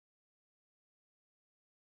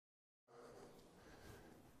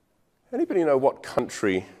Anybody know what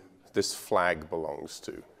country this flag belongs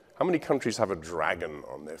to? How many countries have a dragon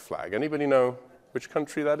on their flag? Anybody know which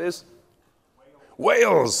country that is?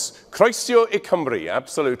 Wales! Croesio I Cymru,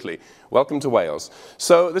 absolutely. Welcome to Wales.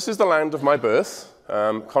 So this is the land of my birth.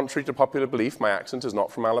 Contrary to popular belief, my accent is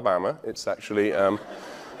not from Alabama. It's actually...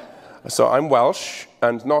 so I'm Welsh,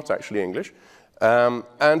 and not actually English.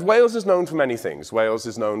 And Wales is known for many things. Wales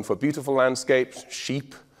is known for beautiful landscapes,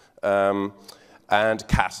 sheep, and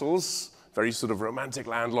castles. Very sort of romantic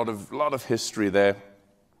land, a lot of history there.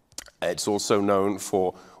 It's also known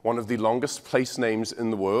for one of the longest place names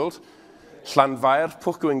in the world. Llanfair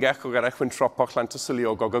Pwllgwyngyll o Garechwyn Tropoch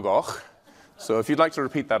Llantysilio Gogogoch. So if you'd like to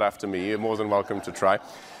repeat that after me, you're more than welcome to try.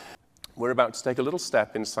 We're about to take a little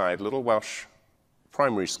step inside a little Welsh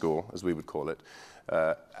primary school, as we would call it,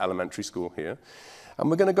 elementary school here. And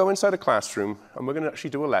we're going to go inside a classroom, and we're going to actually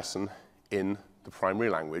do a lesson in the primary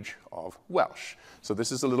language of Welsh. So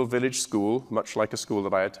this is a little village school, much like a school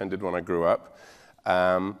that I attended when I grew up.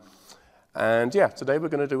 And yeah, today we're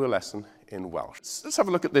going to do a lesson in Welsh. Let's have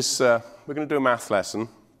a look at this. We're going to do a math lesson.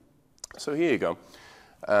 So here you go.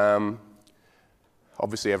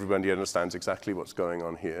 Obviously, everybody understands exactly what's going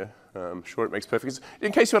on here. I'm sure it makes perfect sense.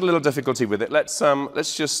 In case you had a little difficulty with it, let's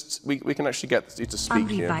just, we can actually get you to speak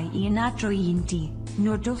here.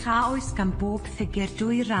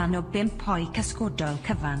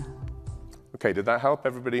 Okay, did that help,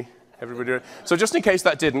 everybody? So just in case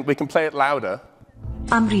that didn't, we can play it louder.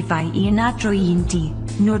 Amrifau 1 a 3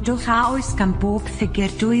 nodwch a oes gan bob ffigur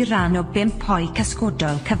 2 ran o 5 poi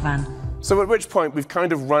casgodol cyfan. So at which point we've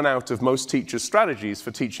kind of run out of most teachers' strategies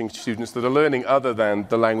for teaching students that are learning other than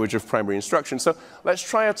the language of primary instruction. So let's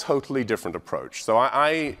try a totally different approach. So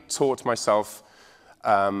I taught myself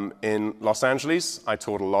in Los Angeles. I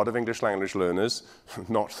taught a lot of English language learners,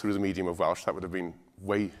 not through the medium of Welsh. That would have been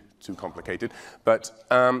way too complicated. But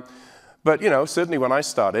you know, certainly when I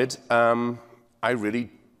started, I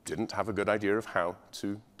really didn't have a good idea of how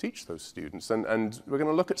to teach those students. And we're going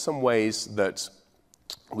to look at some ways that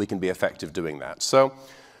we can be effective doing that. So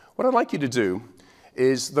what I'd like you to do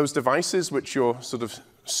is those devices which you're sort of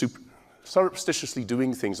surreptitiously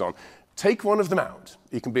doing things on, take one of them out.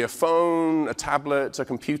 It can be a phone, a tablet, a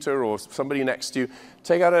computer, or somebody next to you.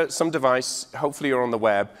 Take out some device, hopefully you're on the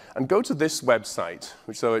web, and go to this website.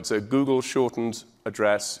 So it's a Google shortened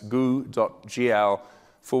address,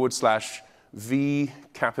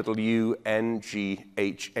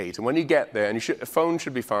 goo.gl/VUNGH8. And when you get there, and a phone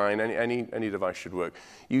should be fine, any device should work,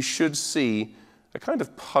 you should see a kind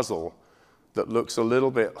of puzzle that looks a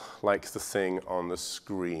little bit like the thing on the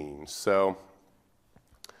screen. So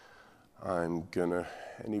I'm gonna,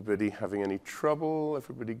 anybody having any trouble?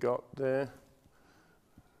 Everybody got there?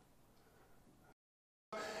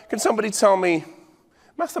 Can somebody tell me,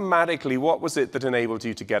 mathematically, what was it that enabled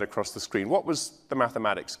you to get across the screen? What was the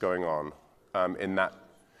mathematics going on in that?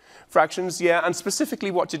 Fractions, yeah, and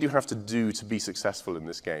specifically, what did you have to do to be successful in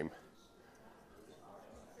this game?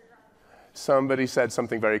 Somebody said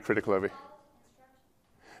something very critical over here.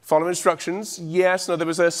 Follow instructions, yes, no, there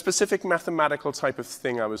was a specific mathematical type of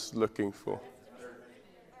thing I was looking for.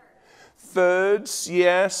 Thirds,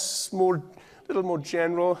 yes, a little more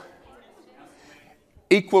general.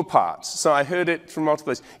 Equal parts. So I heard it from multiple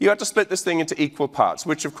places. You had to split this thing into equal parts,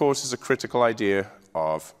 which of course is a critical idea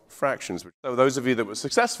of fractions. So those of you that were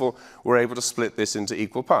successful were able to split this into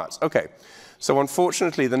equal parts. Okay, so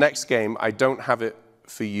unfortunately the next game, I don't have it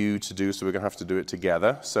for you to do, so we're going to have to do it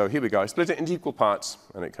together. So here we go. I split it into equal parts,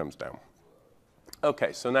 and it comes down.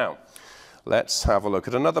 Okay, so now let's have a look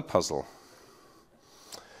at another puzzle.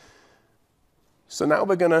 So now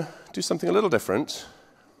we're going to do something a little different,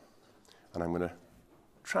 and I'm going to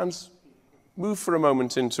move for a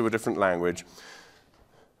moment into a different language.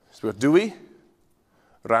 So we've got dwy,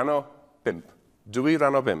 rano, bimp. Dwy,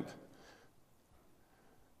 rano, bimp.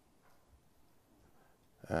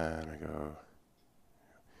 And I go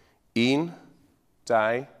 1,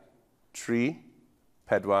 2, 3,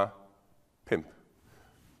 4, 5. If you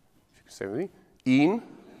can say with me. 1,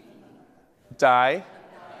 2,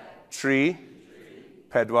 3,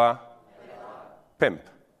 4, 5.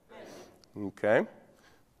 Okay.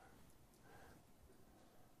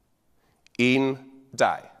 1, 2.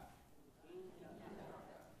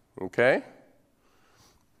 Okay.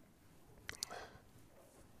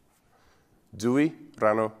 Dwy,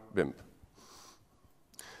 rano, bimp.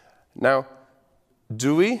 Now,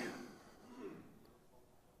 dwy,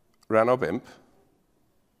 rano, bimp,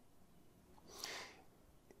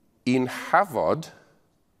 un hafod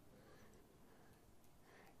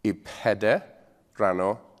I 4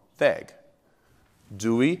 rano 10.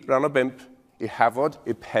 Dwy rano 5 I hafod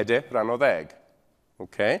I 4 rano 10.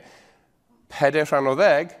 Okay? Peder rhan o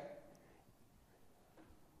ddeg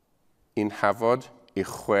i'n hafod I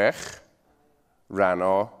chwech rhan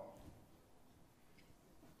o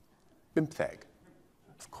bymtheg.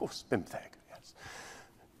 Of course, bymtheg, yes.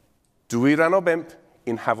 Dwy rhan o bimp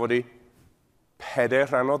i'n hafod I peder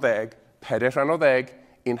rhan o ddeg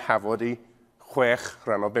i'n hafod I chwech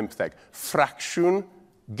rhan o bymtheg. Fracsiwn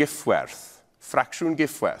gifwerth. Fracsiwn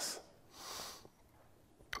gifwerth.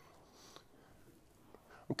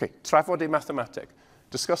 Okay, trafod I mathematic.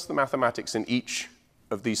 Discuss the mathematics in each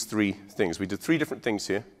of these three things. We did three different things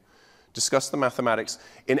here. Discuss the mathematics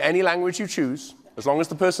in any language you choose, as long as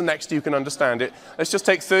the person next to you can understand it. Let's just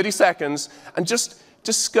take 30 seconds and just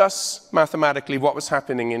discuss mathematically what was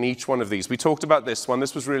happening in each one of these. We talked about this one.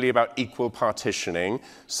 This was really about equal partitioning.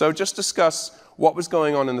 So just discuss what was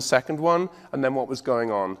going on in the second one and then what was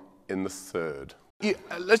going on in the third.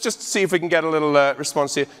 Let's just see if we can get a little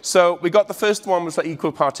response here. So we got the first one was like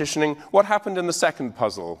equal partitioning. What happened in the second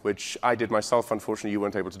puzzle, which I did myself, unfortunately you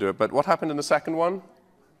weren't able to do it, but what happened in the second one?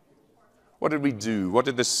 What did we do? What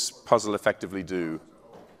did this puzzle effectively do?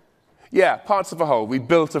 Yeah, parts of a whole. We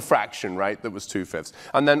built a fraction, right, that was 2/5.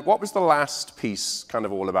 And then what was the last piece kind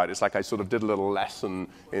of all about? It's like I sort of did a little lesson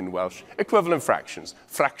in Welsh. Equivalent fractions.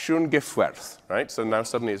 Fracsiwn gifwerth, right? So now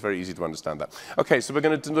suddenly it's very easy to understand that. Okay, so we're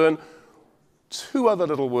going to learn two other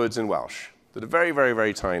little words in Welsh that are very, very,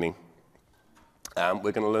 very tiny.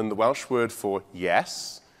 We're going to learn the Welsh word for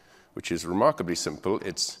yes, which is remarkably simple.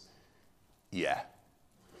 It's yeah.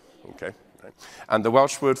 Okay. Right. And the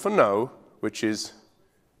Welsh word for no, which is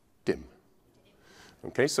dim.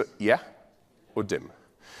 Okay, so yeah or dim.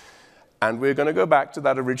 And we're going to go back to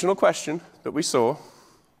that original question that we saw,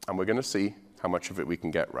 and we're going to see how much of it we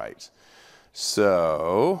can get right.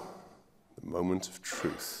 So, the moment of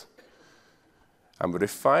truth.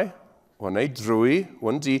 Amryffau, o'n ei drwy,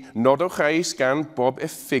 o'n di, nodwch eis gan bob e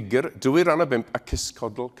ffigur, dwy ran o bimp a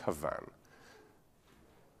cysgodl cyfan.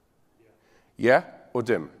 Yeah or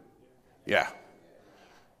dim? Yeah.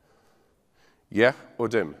 Yeah or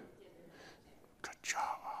dim? Good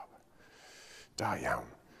job. Da iawn.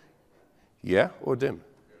 Yeah or dim?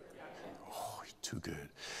 Oh, you're too good.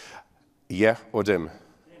 Yeah or dim?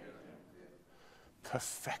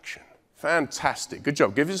 Perfection. Fantastic. Good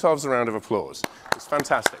job. Give yourselves a round of applause. It's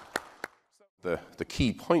fantastic. The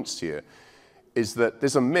key points here is that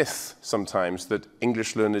there's a myth sometimes that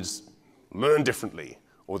English learners learn differently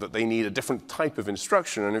or that they need a different type of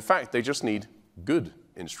instruction, and in fact, they just need good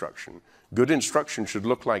instruction. Good instruction should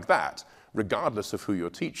look like that, regardless of who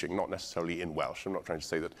you're teaching, not necessarily in Welsh. I'm not trying to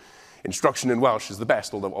say that instruction in Welsh is the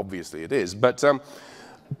best, although obviously it is. But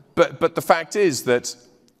the fact is that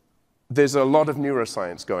there's a lot of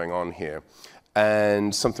neuroscience going on here,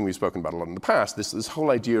 and something we've spoken about a lot in the past, this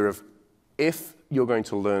whole idea of if you're going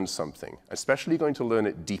to learn something, especially going to learn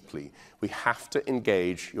it deeply, we have to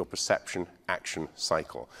engage your perception-action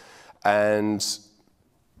cycle. And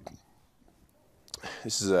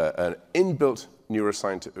this is an inbuilt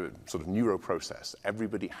neuroscientific sort of neuro process.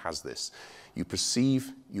 Everybody has this. You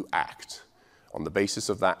perceive, you act. On the basis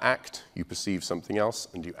of that act, you perceive something else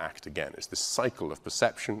and you act again. It's this cycle of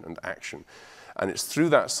perception and action. And it's through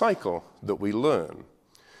that cycle that we learn.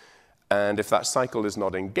 And if that cycle is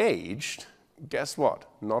not engaged, guess what?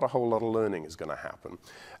 Not a whole lot of learning is going to happen.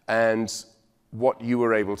 And what you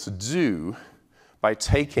were able to do by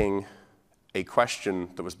taking a question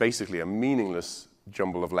that was basically a meaningless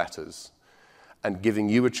jumble of letters and giving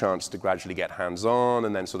you a chance to gradually get hands-on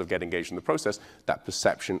and then sort of get engaged in the process, that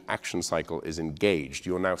perception-action cycle is engaged.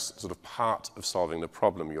 You're now sort of part of solving the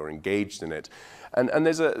problem. You're engaged in it. And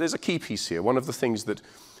there's a key piece here. One of the things that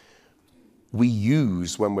we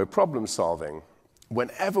use when we're problem solving,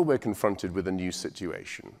 whenever we're confronted with a new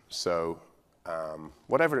situation, so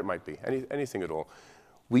whatever it might be, anything at all,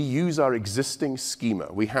 we use our existing schema.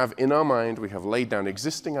 We have in our mind, we have laid down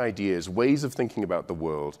existing ideas, ways of thinking about the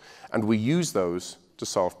world, and we use those to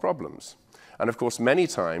solve problems. And of course, many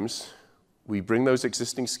times, we bring those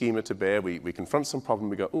existing schema to bear, we confront some problem,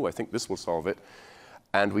 we go, oh, I think this will solve it,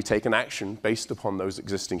 and we take an action based upon those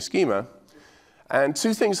existing schema, and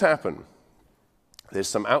two things happen. There's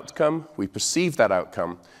some outcome, we perceive that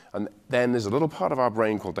outcome, and then there's a little part of our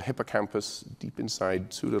brain called the hippocampus, deep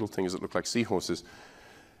inside, two little things that look like seahorses,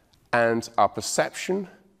 and our perception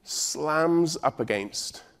slams up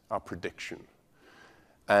against our prediction.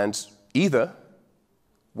 And either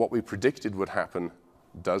what we predicted would happen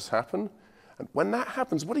does happen, and when that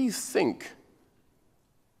happens, what do you think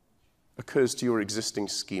occurs to your existing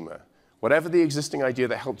schema? Whatever the existing idea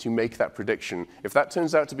that helped you make that prediction, if that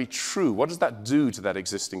turns out to be true, what does that do to that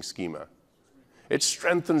existing schema? It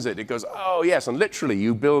strengthens it. It goes, oh, yes, and literally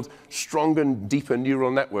you build stronger and deeper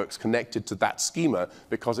neural networks connected to that schema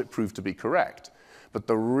because it proved to be correct. But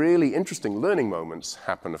the really interesting learning moments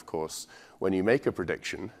happen, of course, when you make a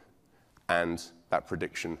prediction and that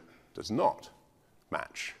prediction does not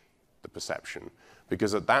match the perception.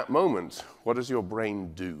 Because at that moment, what does your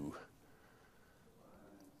brain do?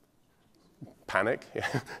 Panic?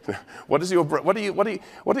 What is your,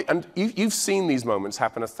 and you've seen these moments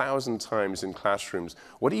happen 1,000 times in classrooms.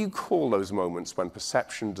 What do you call those moments when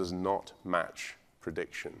perception does not match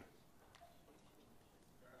prediction?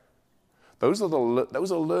 Those are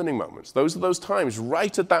learning moments. Those are those times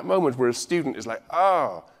right at that moment where a student is like,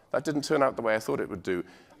 oh, that didn't turn out the way I thought it would do.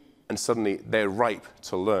 And suddenly they're ripe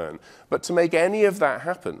to learn. But to make any of that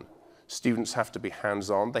happen, students have to be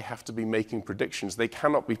hands-on. They have to be making predictions. They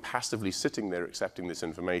cannot be passively sitting there accepting this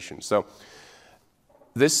information. So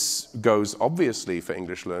this goes obviously for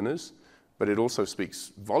English learners, but it also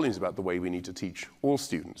speaks volumes about the way we need to teach all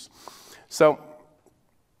students. So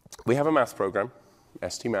we have a math program,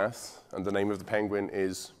 ST Math, and the name of the penguin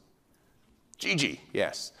is Gigi,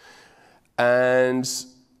 yes. And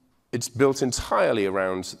it's built entirely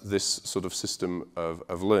around this sort of system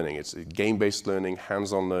of learning. It's game-based learning,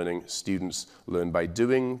 hands-on learning. Students learn by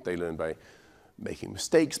doing. They learn by making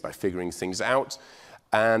mistakes, by figuring things out.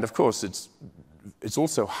 And of course, it's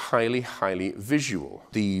also highly, highly visual.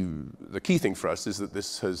 The key thing for us is that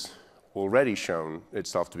this has already shown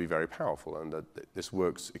itself to be very powerful and that this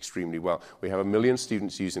works extremely well. We have 1 million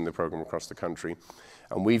students using the program across the country,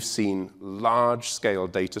 and we've seen large-scale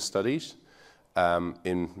data studies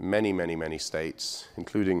in many, many, many states,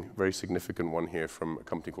 including a very significant one here from a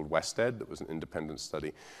company called WestEd that was an independent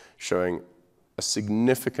study showing a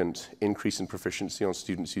significant increase in proficiency on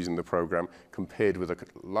students using the program compared with a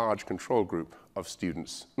large control group of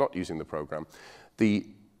students not using the program. The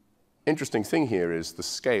interesting thing here is the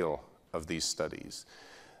scale of these studies.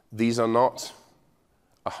 These are not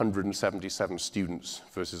 177 students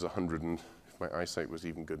versus 100 and my eyesight was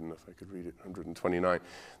even good enough, I could read it, 129.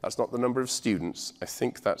 That's not the number of students. I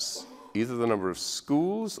think that's either the number of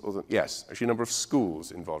schools or yes, actually number of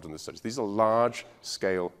schools involved in the studies. These are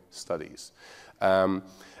large-scale studies. And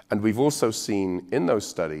we've also seen in those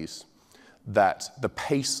studies that the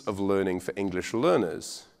pace of learning for English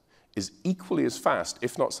learners is equally as fast,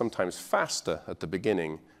 if not sometimes faster at the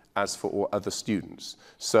beginning, as for all other students.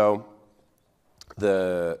 So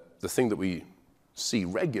the thing that we see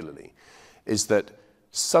regularly is that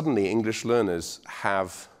suddenly English learners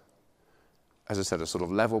have, as I said, a sort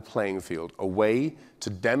of level playing field, a way to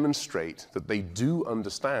demonstrate that they do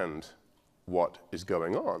understand what is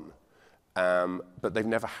going on, but they've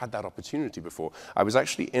never had that opportunity before. I was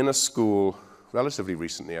actually in a school relatively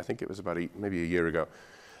recently, I think it was about maybe a year ago,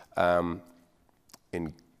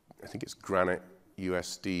 in, I think it's Granite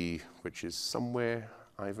USD, which is somewhere,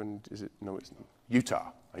 Ivan, is it? No, it's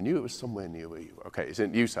Utah. I knew it was somewhere near where you were. Okay, it's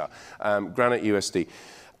in Utah, Granite USD.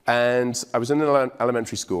 And I was in an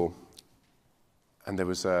elementary school, and there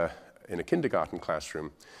was in a kindergarten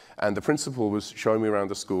classroom, and the principal was showing me around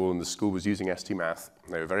the school, and the school was using ST Math.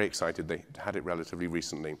 They were very excited. They had it relatively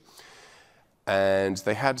recently. And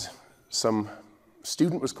they had some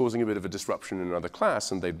student was causing a bit of a disruption in another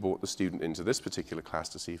class, and they'd brought the student into this particular class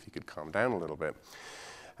to see if he could calm down a little bit.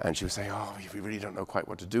 And she was saying, oh, we really don't know quite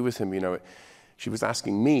what to do with him. You know, she was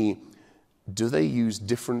asking me, do they use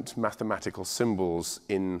different mathematical symbols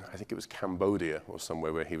in, I think it was Cambodia or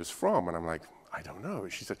somewhere where he was from? And I'm like, I don't know.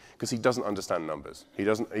 She said, because he doesn't understand numbers. He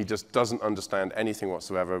just doesn't understand anything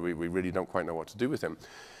whatsoever. We really don't quite know what to do with him.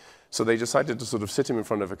 So they decided to sort of sit him in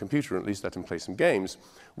front of a computer and at least let him play some games,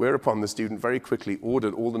 whereupon the student very quickly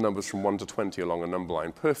ordered all the numbers from 1 to 20 along a number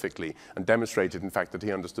line perfectly and demonstrated, in fact, that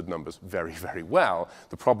he understood numbers very, very well.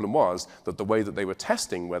 The problem was that the way that they were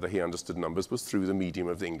testing whether he understood numbers was through the medium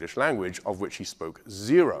of the English language, of which he spoke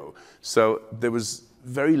 0. So there was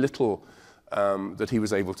very little that he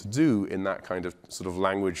was able to do in that kind of sort of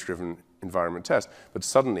language-driven environment test. But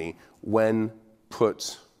suddenly, when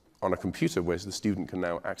put on a computer where the student can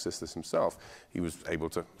now access this himself, he was able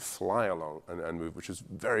to fly along and move, which is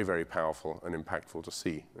very, very powerful and impactful to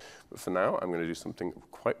see. But for now, I'm going to do something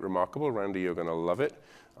quite remarkable. Randy, you're going to love it.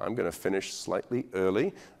 I'm going to finish slightly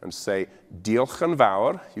early and say, diolch yn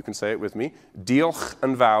fawr. You can say it with me. Diolch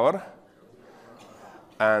yn fawr.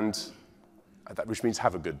 And that, which means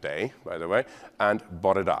have a good day, by the way. And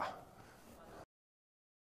bore da.